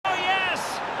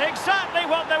exactly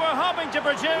what they were hoping to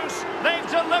produce. They've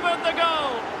delivered the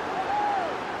goal.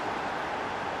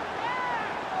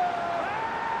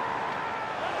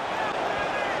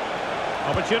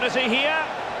 Opportunity here.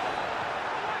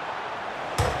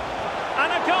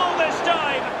 And a goal this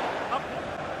time.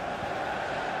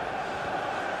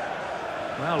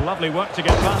 Well, lovely work to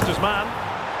get past his man.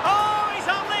 Oh, he's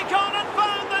only gone and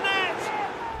found the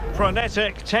net.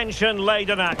 Frenetic,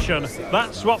 tension-laden action.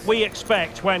 That's what we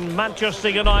expect when Manchester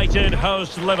United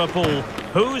host Liverpool.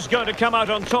 Who's going to come out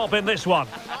on top in this one?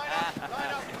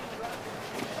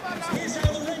 Here's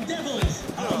how the Red Devils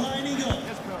are lining up.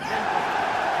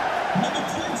 Number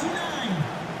 29,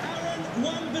 Aaron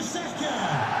Wan-Bissaka.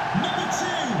 Number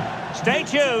 2. Stay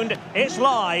tuned. It's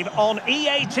live on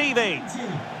EA TV.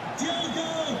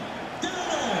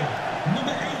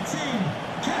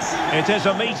 It is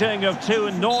a meeting of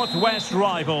two Northwest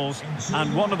rivals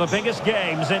and one of the biggest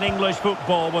games in English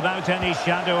football without any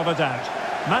shadow of a doubt.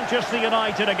 Manchester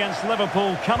United against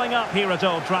Liverpool coming up here at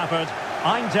Old Trafford.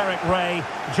 I'm Derek Ray.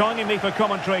 Joining me for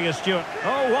commentary is Stuart.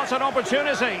 Oh, what an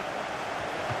opportunity.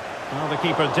 Well, the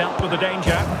keeper dealt with the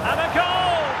danger. And a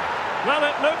goal! Well,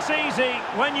 it looks easy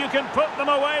when you can put them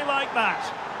away like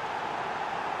that.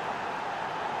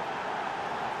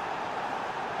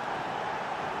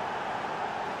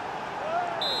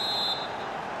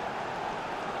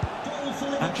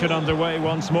 Action underway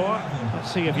once more.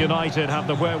 Let's see if United have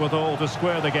the wherewithal to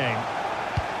square the game.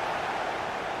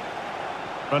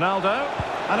 Ronaldo,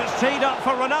 and it's teed up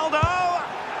for Ronaldo.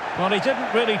 Well, he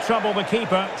didn't really trouble the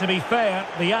keeper. To be fair,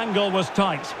 the angle was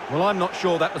tight. Well, I'm not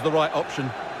sure that was the right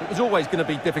option. It was always going to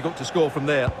be difficult to score from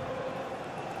there.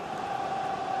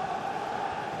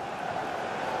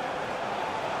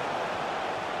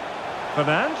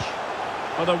 Fernandes.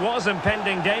 Well, there was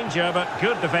impending danger, but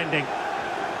good defending.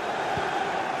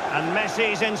 And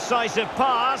Messi's incisive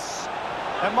pass.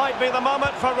 It might be the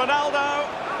moment for Ronaldo.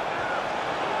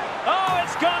 Oh,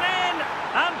 it's gone in!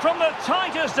 And from the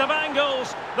tightest of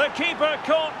angles, the keeper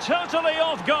caught totally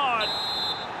off guard.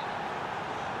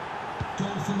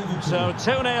 So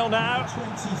 2-0 now.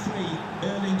 23,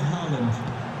 Erling Haaland.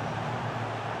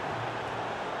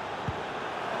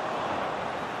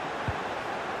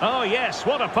 Oh, yes,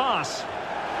 what a pass.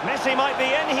 Messi might be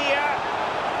in here.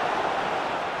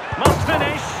 Must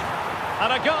finish.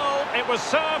 And a goal. It was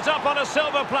served up on a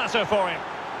silver platter for him.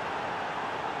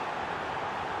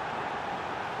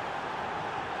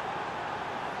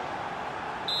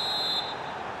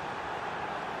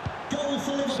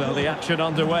 So the action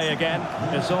underway again.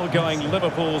 It's all going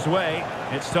Liverpool's way.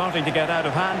 It's starting to get out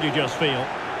of hand, you just feel.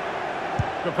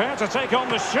 Prepared to take on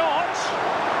the shot.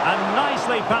 And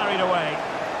nicely parried away.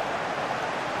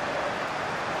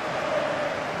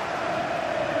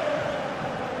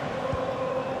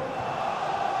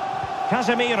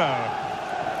 Casemiro.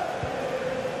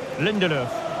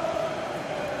 Lindelöf.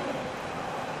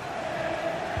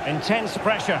 Intense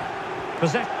pressure.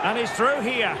 And he's through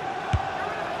here.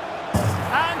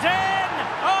 And in!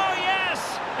 Oh,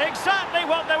 yes! Exactly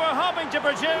what they were hoping to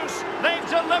produce. They've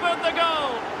delivered the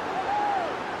goal.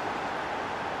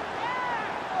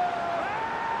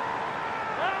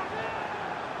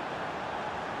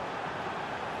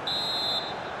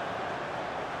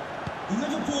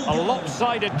 A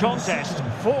lopsided contest,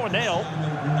 4-0.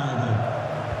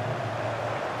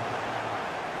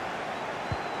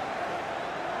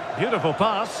 Beautiful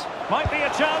pass. Might be a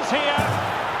chance here.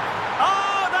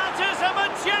 Oh, that is a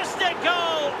majestic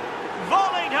goal.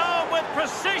 Volleyed home with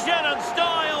precision and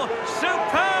style.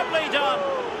 Superbly done.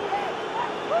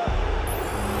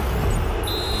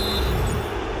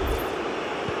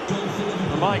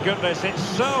 My goodness, it's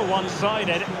so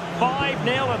one-sided.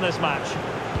 5-0 in this match.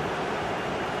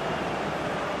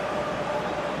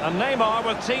 And Neymar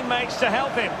with teammates to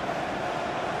help him.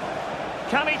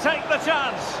 Can he take the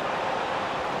chance?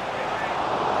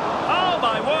 Oh,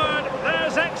 my word.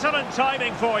 There's excellent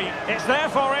timing for you. It's there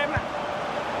for him.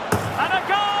 And a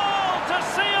goal to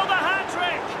seal the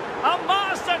hat-trick. A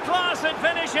masterclass in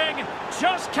finishing.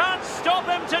 Just can't stop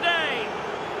him today.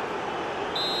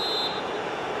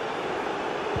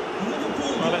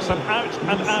 Well, it's an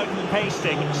out-and-out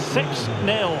pasting.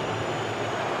 6-0.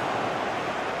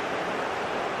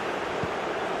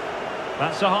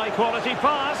 That's a high-quality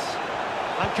pass.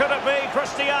 And could it be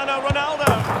Cristiano Ronaldo?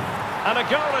 And a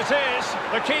goal it is.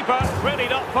 The keeper really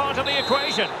not part of the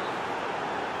equation.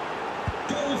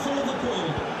 Goal for Liverpool.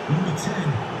 Number 10,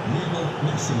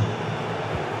 MESSI.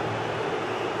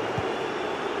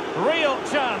 Real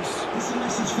chance. It's a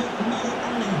message for Mo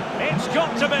Ali. It's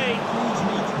got to be. Please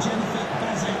meet Jennifer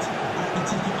Bassett at the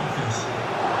ticket office.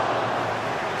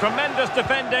 Tremendous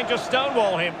defending to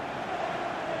stonewall him.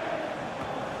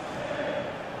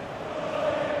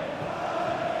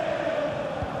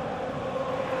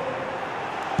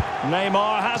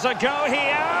 Neymar has a go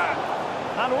here.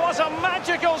 And what a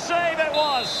magical save it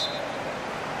was.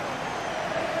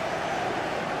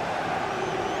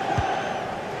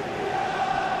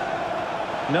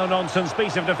 No-nonsense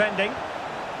piece of defending.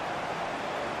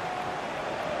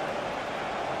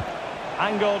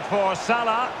 Angled for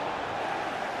Salah.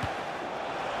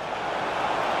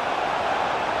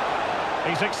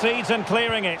 He succeeds in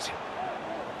clearing it.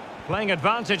 Playing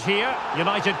advantage here.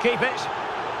 United keep it.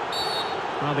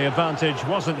 Well, the advantage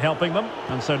wasn't helping them,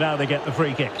 and so now they get the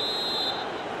free kick.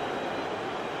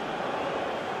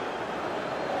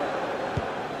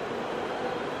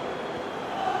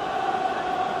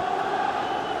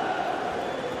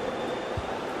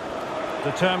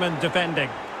 Determined defending.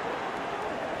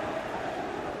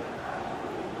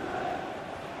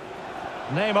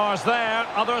 Neymar's there,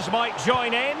 others might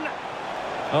join in.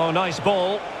 Oh, nice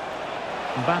ball.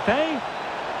 MBAPPE.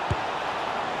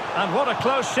 And what a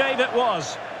close shave it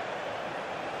was.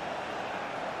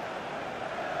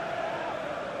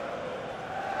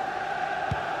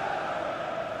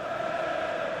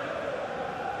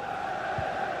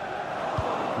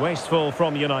 Wasteful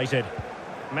from United.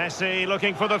 Messi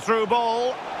looking for the through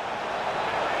ball.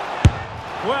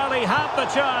 Well, he had the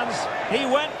chance. He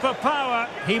went for power.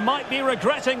 He might be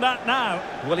regretting that now.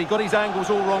 Well, he got his angles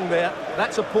all wrong there.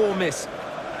 That's a poor miss.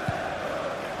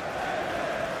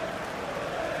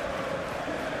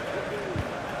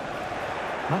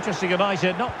 Manchester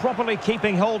United not properly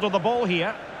keeping hold of the ball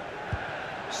here.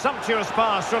 Sumptuous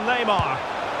pass from Neymar.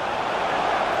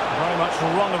 Very much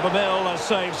run-of-the-mill as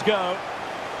saves go.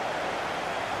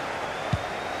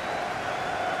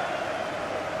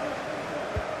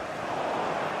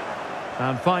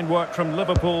 And fine work from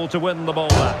Liverpool to win the ball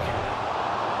back.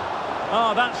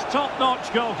 Oh, that's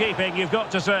top-notch goalkeeping, you've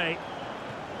got to say.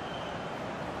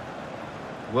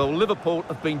 Well, Liverpool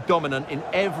have been dominant in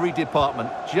every department.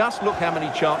 Just look how many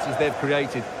chances they've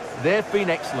created. They've been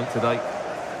excellent today.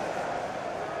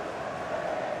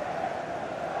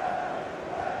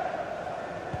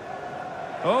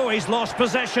 Oh, he's lost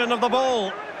possession of the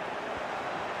ball.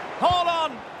 Hold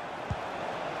on.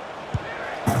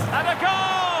 And a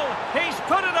goal! He's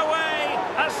put it away.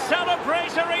 A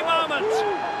celebratory moment.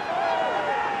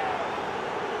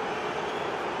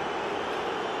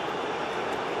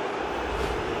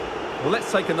 Well,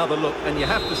 let's take another look, and you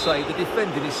have to say the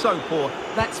defending is so poor.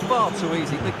 That's far too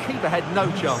easy. The keeper had no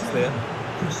chance there.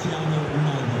 Cristiano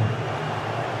Ronaldo.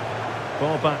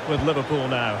 Ball back with Liverpool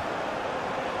now.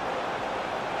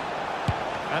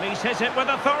 And he's hit it with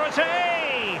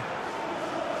authority!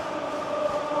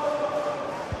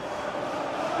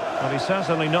 But he's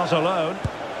certainly not alone.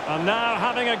 And now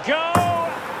having a go!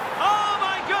 Oh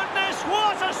my goodness,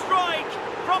 what a strike!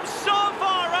 From so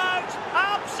far out,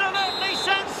 absolutely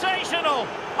sensational!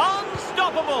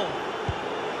 Unstoppable!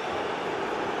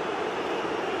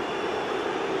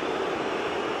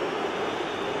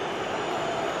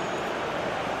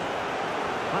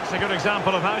 That's a good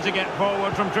example of how to get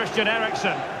forward from Christian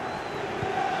Eriksen.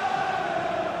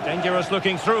 Dangerous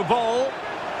looking through ball.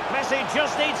 Messi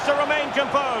just needs to remain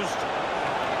composed.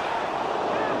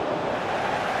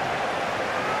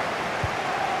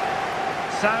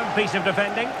 Sound piece of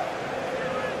defending.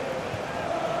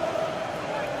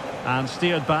 And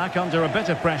steered back under a bit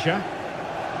of pressure.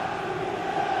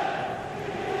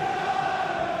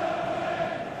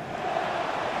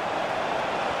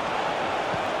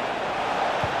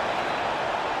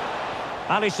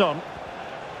 Alisson.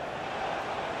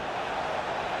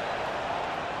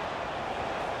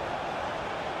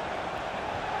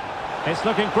 It's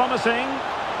looking promising.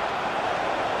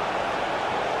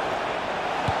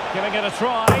 Giving it a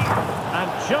try.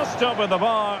 And just over the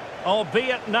bar,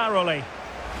 albeit narrowly.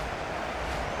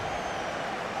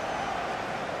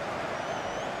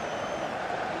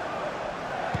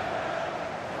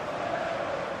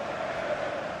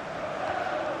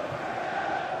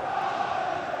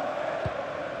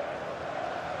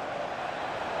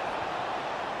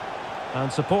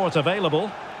 And support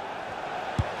available.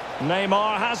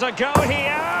 Neymar has a go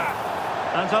here.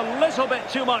 And a little bit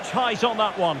too much height on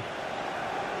that one.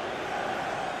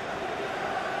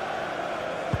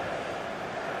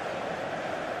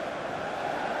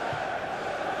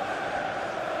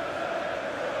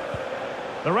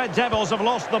 The Red Devils have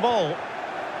lost the ball.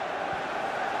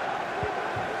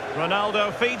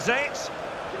 Ronaldo feeds it.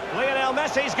 Lionel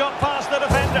Messi's got past the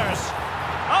defenders.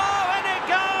 Oh, and it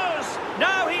goes!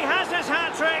 Now he has his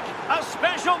hat-trick. A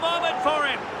special moment for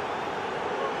him.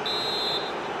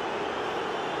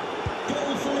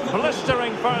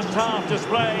 Blistering first half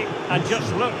display, and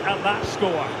just look at that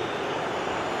score.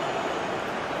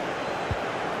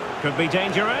 Could be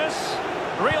dangerous.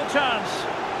 Real chance.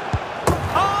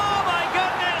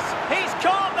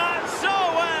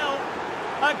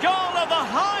 goal of the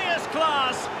highest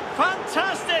class.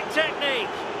 Fantastic technique.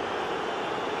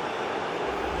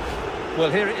 Well,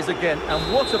 here it is again,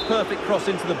 and what a perfect cross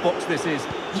into the box this is.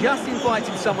 Just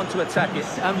inviting someone to attack it,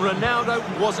 and Ronaldo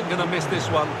wasn't going to miss this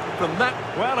one. From that...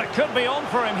 Well, it could be on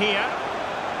for him here.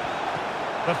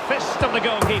 The fist of the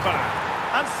goalkeeper.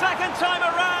 And second time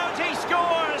around, he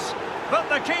scores. But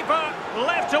the keeper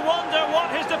left to wonder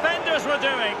what his defenders were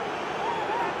doing.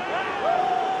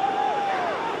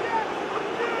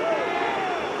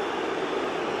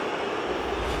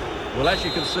 Well, as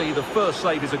you can see, the first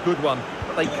save is a good one,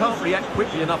 but they can't react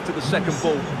quickly enough to the second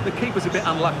ball. The keeper's a bit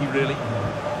unlucky, really.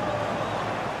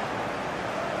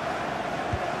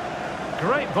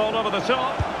 Great ball over the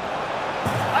top.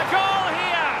 A goal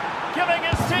here, giving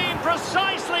his team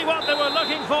precisely what they were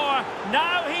looking for.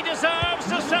 Now he deserves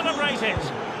to celebrate it.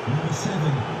 Number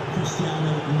 7,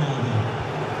 Cristiano Ronaldo.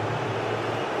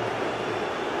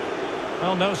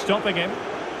 Well, no stopping him.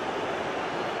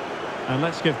 And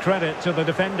let's give credit to the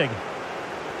defending.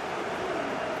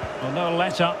 Well, no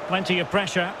let-up, plenty of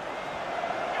pressure.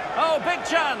 Oh, big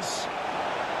chance.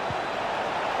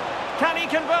 Can he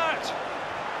convert?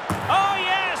 Oh,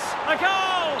 yes, a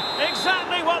goal!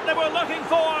 Exactly what they were looking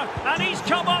for, and he's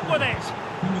come up with it.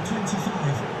 Number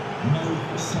 25,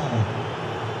 MESSI.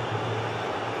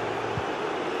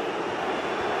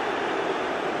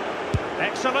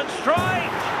 Excellent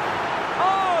strike.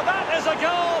 Oh, that is a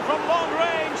goal from long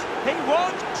range. He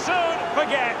won't soon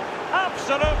forget.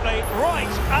 Absolutely right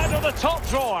out of the top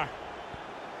drawer.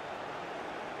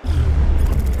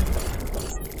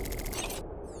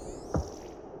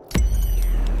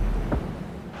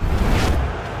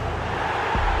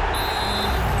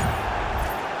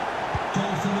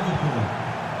 Goal for Liverpool.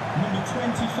 Number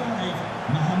 25,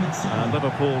 Mohamed Salah. And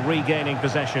Liverpool regaining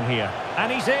possession here.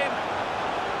 And he's in.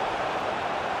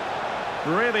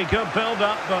 Really good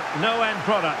build-up, but no end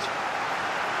product.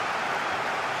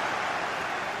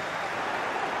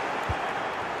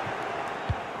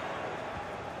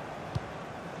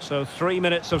 So 3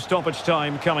 minutes of stoppage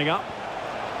time coming up.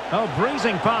 Oh,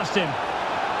 breezing past him.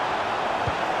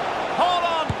 Hold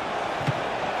on.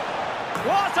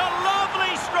 What a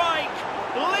lovely strike.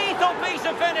 Lethal piece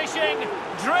of finishing.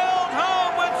 Drilled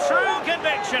home with true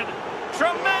conviction.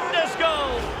 Tremendous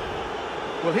goal.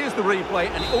 Well, here's the replay,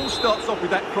 and it all starts off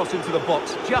with that cross into the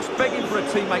box, just begging for a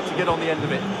teammate to get on the end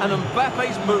of it. And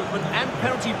Mbappe's movement and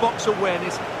penalty box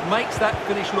awareness makes that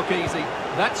finish look easy.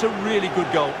 That's a really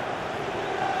good goal.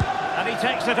 And he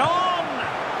takes it on.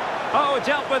 Oh,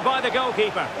 dealt with by the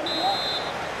goalkeeper.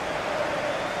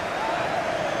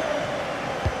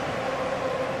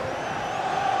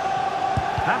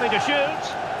 Happy to shoot.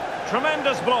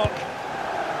 Tremendous block.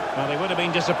 Well, they would have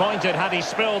been disappointed had he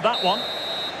spilled that one.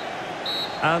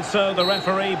 And so the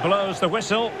referee blows the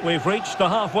whistle. We've reached the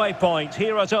halfway point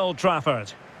here at Old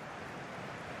Trafford.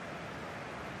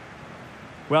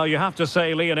 Well, you have to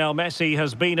say Lionel Messi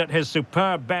has been at his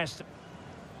superb best.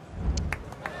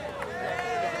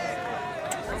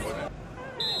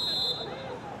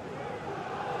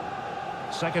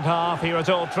 Second half here at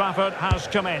Old Trafford has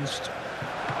commenced.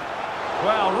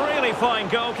 Well, really fine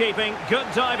goalkeeping, good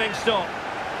diving stop.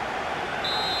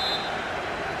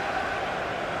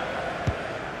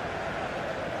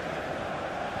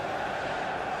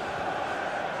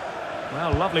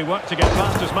 Well, lovely work to get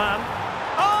past his man.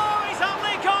 Oh, he's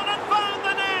only gone and found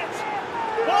the net!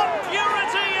 What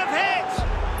purity of hit!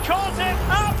 Caught it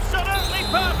absolutely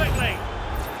perfectly!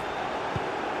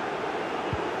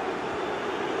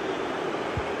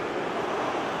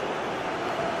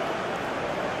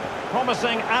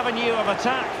 Promising avenue of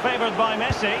attack favoured by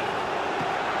Messi.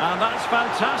 And that's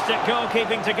fantastic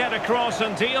goalkeeping to get across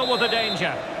and deal with the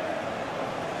danger.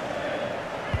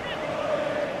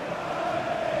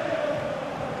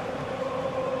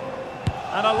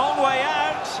 And a long way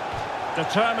out.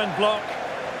 Determined block.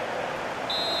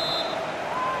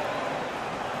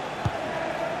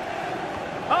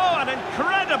 Oh, an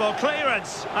incredible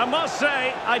clearance. I must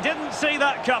say, I didn't see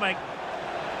that coming.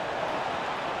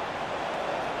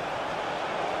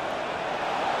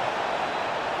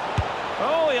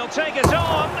 Oh, he'll take it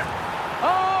on.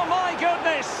 Oh, my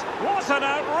goodness. What an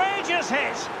outrageous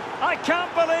hit. I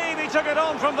can't believe he took it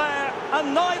on from there.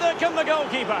 And neither can the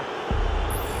goalkeeper.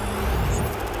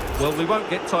 Well, we won't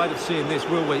get tired of seeing this,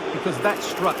 will we? Because that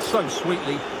struck so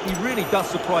sweetly. He really does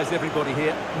surprise everybody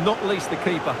here, not least the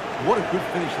keeper. What a good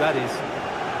finish that is.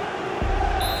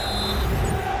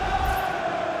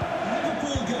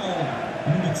 Liverpool goal.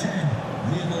 Number 10,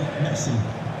 Lionel Messi.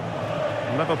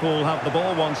 Liverpool have the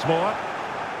ball once more.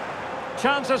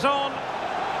 Chances on.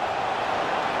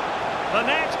 The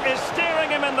net is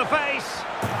staring him in the face.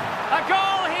 A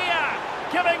goal here.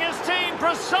 giving his team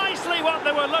precisely what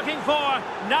they were looking for.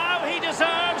 Now he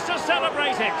deserves to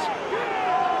celebrate it.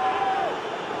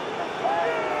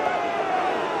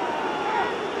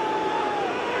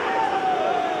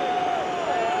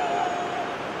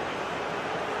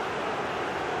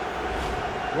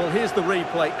 Well, here's the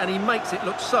replay, and he makes it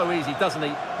look so easy, doesn't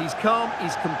he? He's calm,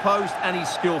 he's composed, and he's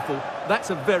skillful. That's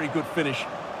a very good finish.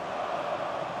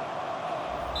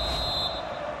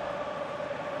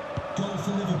 Goal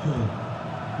for Liverpool.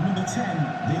 Number 10,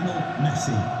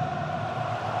 MESSI.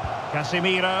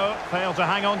 Casemiro failed to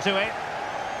hang on to it.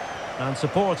 And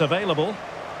support available.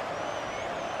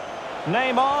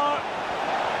 Neymar.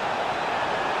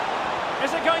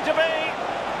 Is it going to be?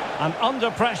 And under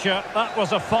pressure, that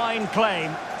was a fine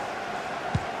claim.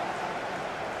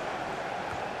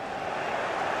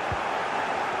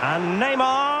 And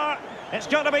Neymar. It's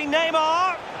going to be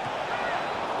Neymar.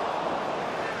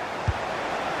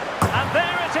 And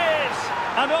there it is.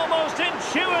 An almost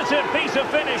intuitive piece of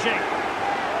finishing.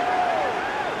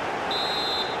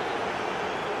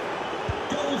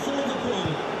 Goal for Liverpool.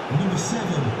 Number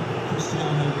 7,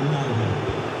 Ronaldo.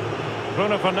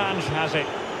 Bruno Fernandes has it.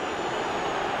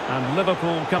 And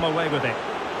Liverpool come away with it.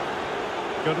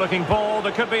 Good-looking ball.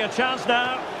 There could be a chance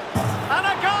now. And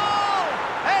a goal!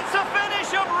 It's a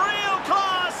finish of real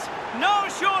class. No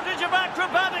shortage of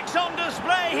acrobatics on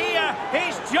display here.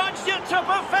 He's judged it to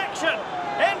perfection.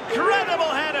 Incredible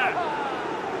header.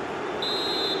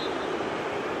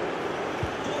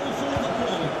 Goal for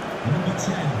Liverpool. Number 10,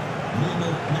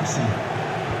 MESSI.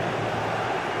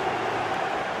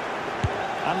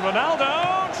 And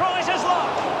Ronaldo tries his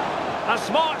luck. A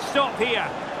smart stop here.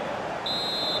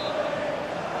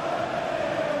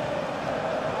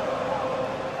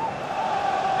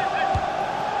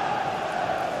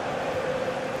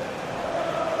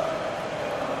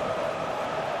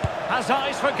 Has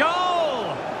eyes for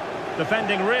goal.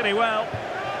 Defending really well.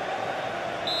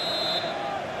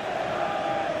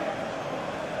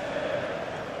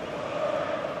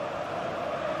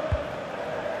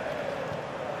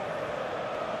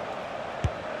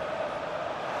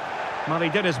 Well, he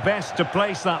did his best to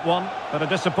place that one, but a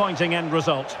disappointing end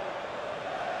result.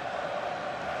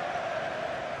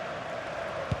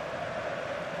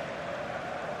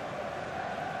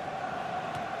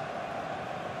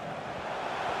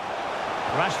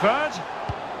 Rashford.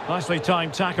 Nicely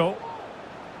timed tackle.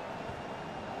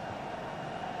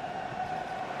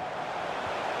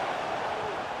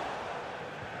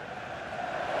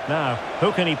 Now,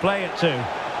 who can he play it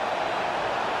to?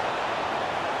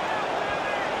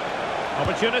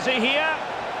 Opportunity here.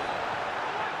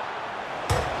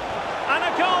 And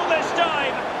a goal this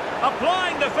time.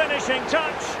 Applying the finishing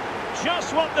touch.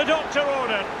 Just what the doctor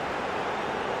ordered.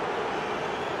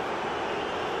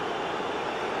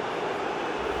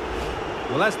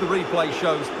 Well, as the replay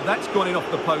shows, that's gone in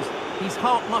off the post. His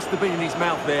heart must have been in his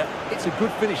mouth there. It's a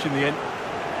good finish in the end.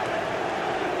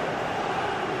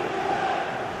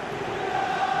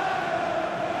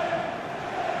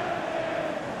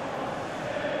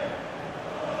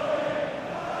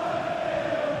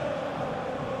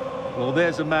 Well,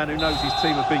 there's a man who knows his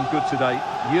team have been good today.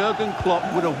 Jurgen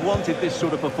Klopp would have wanted this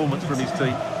sort of performance from his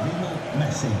team.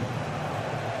 MESSI.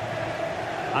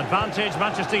 Advantage,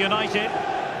 Manchester United.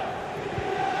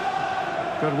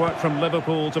 Good work from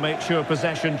Liverpool to make sure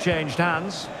possession changed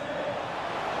hands.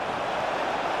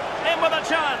 In with a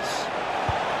chance.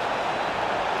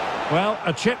 Well,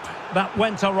 a chip that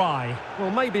went awry. Well,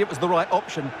 maybe it was the right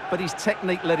option, but his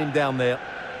technique let him down there.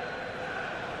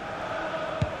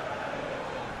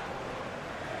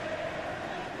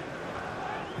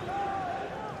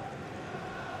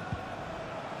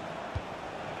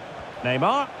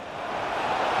 Neymar.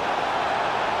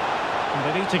 And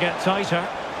they need to get tighter.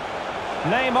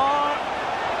 Neymar.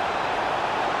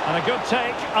 And a good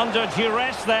take under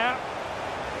duress there.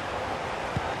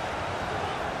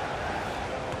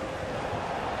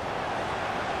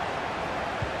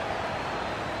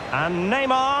 And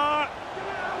Neymar.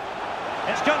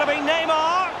 It's going to be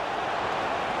Neymar.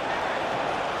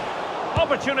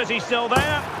 Opportunity still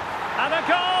there. And a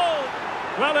goal.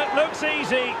 Well, it looks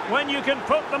easy when you can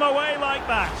put them away like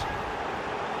that.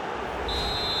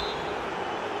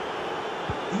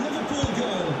 Liverpool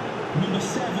goal. Number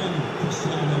 7,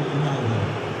 Ronaldo.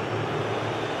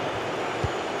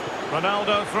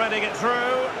 Ronaldo threading it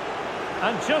through.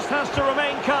 And just has to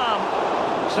remain calm.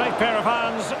 Safe pair of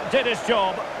hands, did his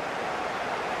job.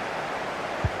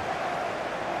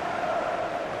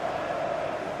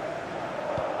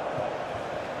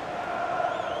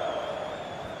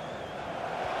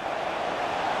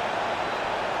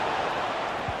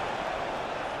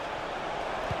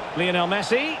 Lionel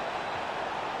Messi.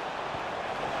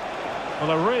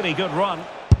 Well, a really good run.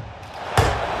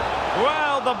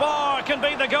 Well, the bar can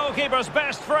be the goalkeeper's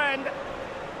best friend.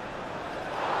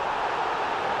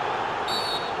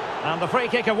 And the free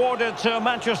kick awarded to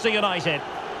Manchester United.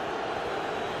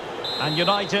 And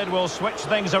United will switch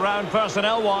things around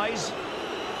personnel-wise.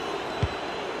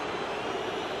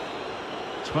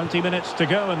 20 minutes to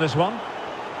go in this one.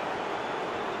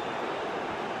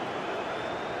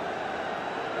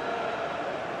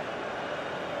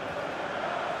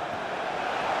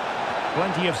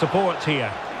 Plenty of support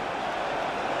here.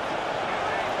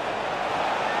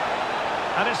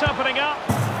 And it's opening up.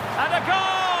 And a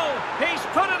goal! He's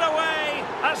put it away.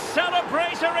 A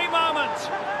celebratory moment.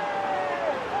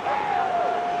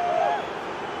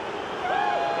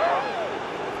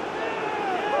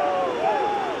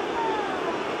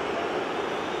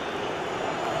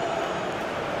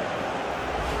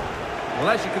 Well,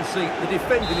 as you can see, the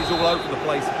defending is all over the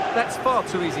place. That's far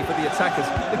too easy for the attackers.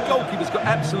 The goalkeeper's got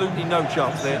absolutely no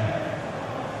chance there.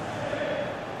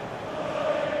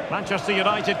 Manchester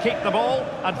United keep the ball.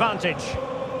 Advantage.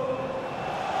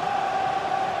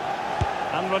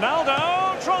 And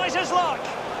Ronaldo tries his luck.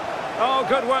 Oh,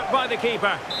 good work by the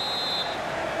keeper.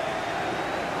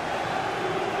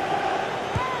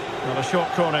 Got a short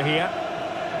corner here.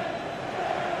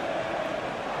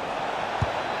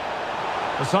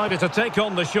 Decided to take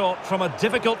on the shot from a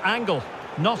difficult angle.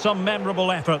 Not a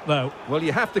memorable effort, though. Well,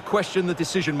 you have to question the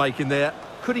decision-making there.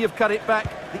 Could he have cut it back?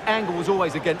 The angle was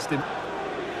always against him.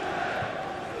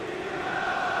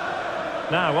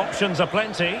 Now, options are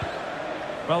plenty.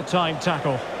 Well-timed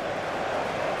tackle.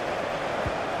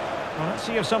 Well, let's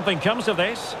see if something comes of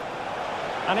this.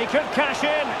 And he could cash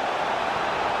in.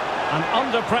 And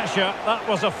under pressure, that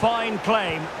was a fine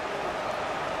claim.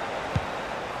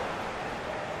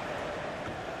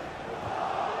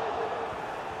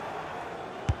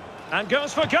 And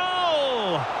goes for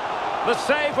goal! The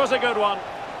save was a good one.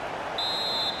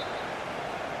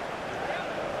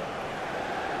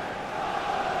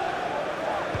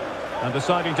 And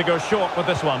deciding to go short with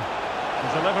this one.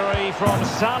 The delivery from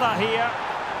Salah here.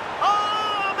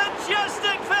 Oh,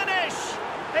 majestic finish!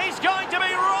 He's going to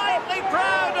be rightly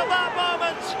proud of that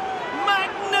moment.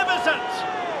 Magnificent!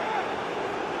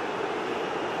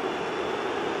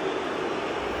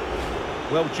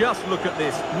 Well, just look at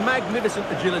this. Magnificent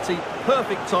agility,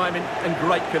 perfect timing, and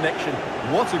great connection.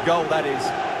 What a goal that is.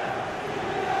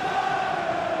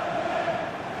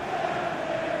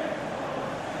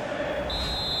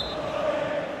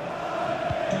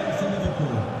 Goal for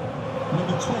Liverpool.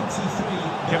 Number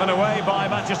 23. Given away by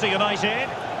Manchester United.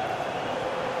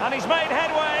 And he's made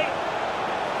headway.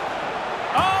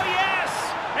 Oh, yes!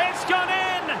 It's gone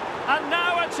in! And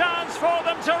now a chance for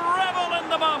them to revel in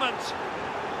the moment.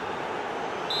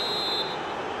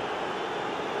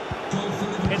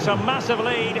 It's a massive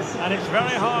lead, and it's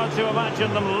very hard to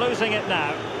imagine them losing it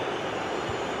now.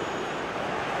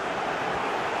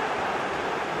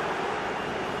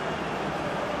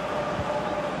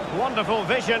 Wonderful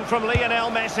vision from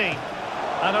Lionel Messi.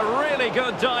 And a really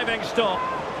good diving stop.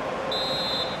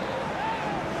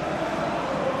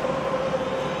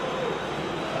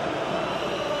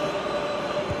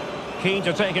 Keen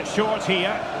to take it short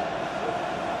here.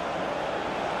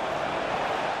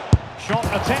 Shot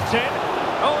attempted.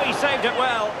 Oh, he saved it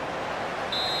well.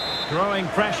 Growing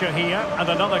pressure here, and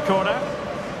another corner.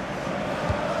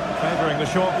 Favouring the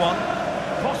short one.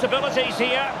 Possibilities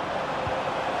here.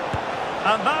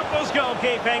 And that was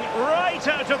goalkeeping right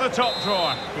out of the top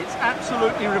drawer. It's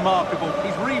absolutely remarkable.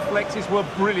 His reflexes were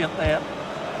brilliant there.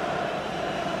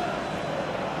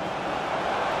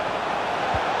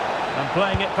 And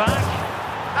playing it back.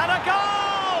 And a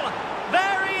goal!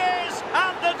 There he is,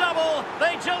 and the double.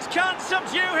 They just can't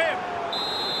subdue him.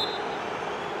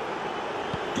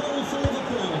 Goal for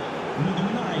Liverpool.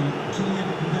 Number 9,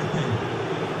 MBAPPE.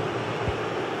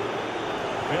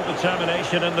 Real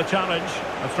determination in the challenge.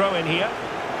 A throw in here.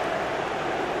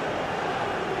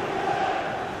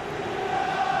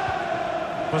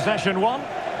 Possession one.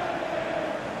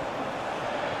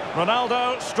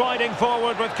 Ronaldo striding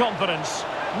forward with confidence.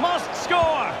 Must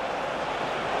score.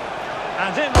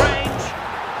 And in range.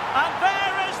 And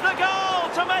there is the goal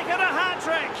to make it a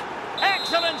hat-trick.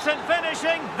 Excellence in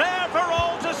finishing, there for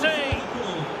all to see.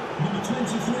 Number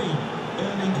 23,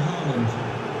 HAALAND.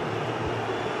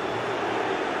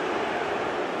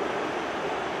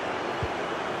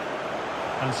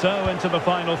 And so into the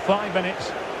final 5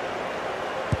 minutes.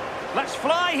 Let's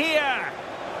fly here.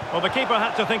 Well, the keeper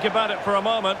had to think about it for a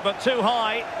moment, but too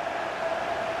high.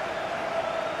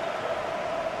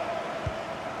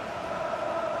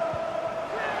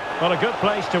 Well, a good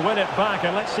place to win it back,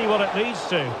 and let's see what it leads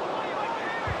to.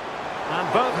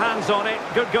 And both hands on it.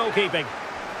 Good goalkeeping.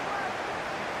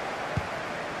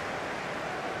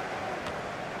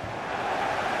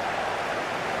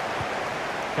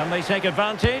 Can they take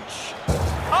advantage?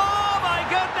 Oh, my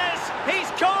goodness! He's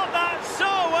caught that so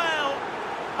well!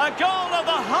 A goal of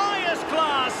the highest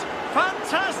class.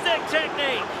 Fantastic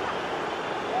technique.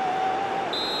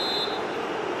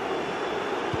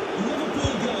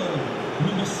 Liverpool goal,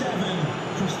 number 7,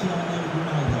 Cristiano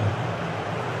Ronaldo.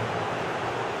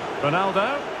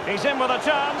 Ronaldo, he's in with a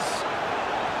chance.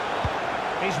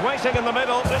 He's waiting in the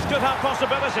middle. This could have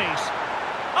possibilities.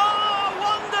 Oh,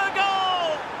 wonder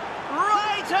goal!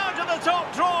 Right out of the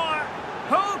top drawer.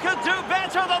 Who could do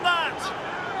better than that?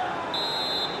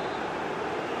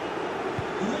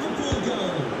 Liverpool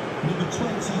goal, number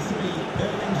 23,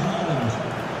 HAALAND.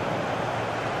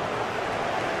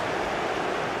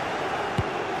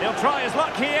 He'll try his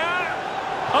luck here.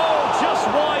 Oh, just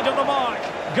wide of the mark.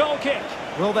 Goal kick.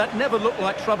 Well, that never looked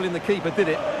like troubling the keeper, did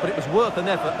it? But it was worth an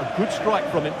effort. A good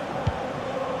strike from him.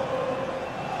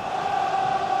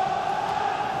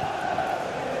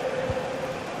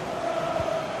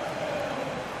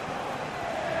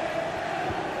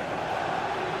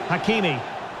 Hakimi.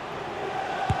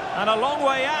 And a long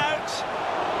way out.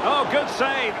 Oh, good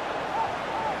save.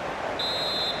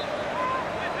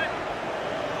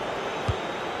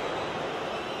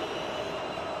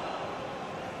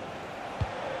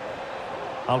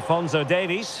 Alphonso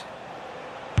Davies.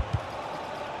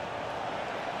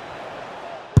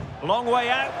 Long way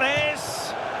out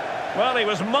this. Well, he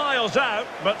was miles out,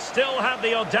 but still had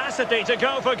the audacity to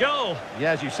go for goal.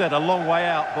 Yeah, as you said, a long way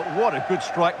out, but what a good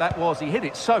strike that was. He hit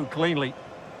it so cleanly.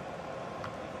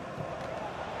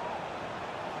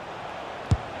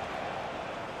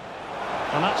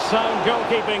 And that's sound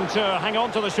goalkeeping to hang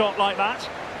on to the shot like that.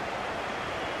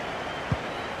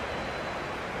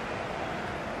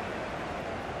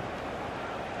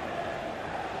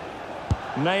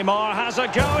 Neymar has a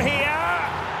go here.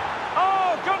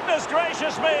 Oh, goodness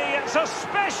gracious me. It's a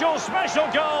special, special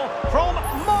goal from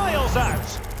miles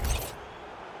out.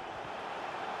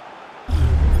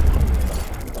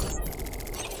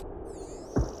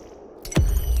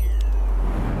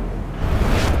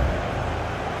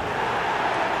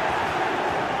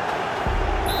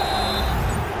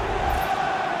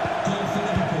 Goal for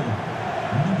Liverpool,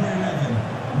 number 11,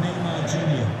 Neymar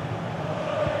Jr.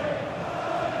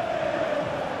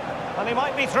 And he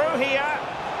might be through here.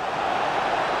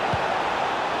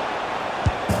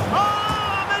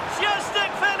 Oh,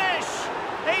 majestic finish!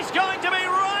 He's going to be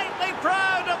rightly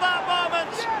proud of that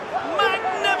moment.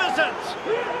 Magnificent!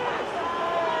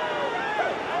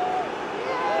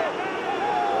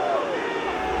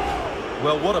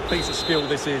 Well, what a piece of skill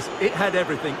this is. It had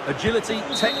everything. Agility,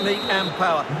 technique and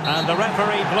power. And the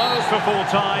referee blows for full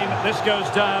time. This goes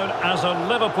down as a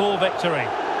Liverpool victory.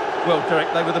 Well,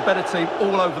 Derek, they were the better team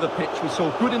all over the pitch. We saw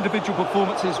good individual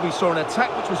performances. We saw an attack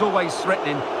which was always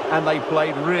threatening, and they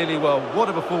played really well. What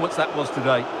a performance that was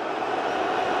today.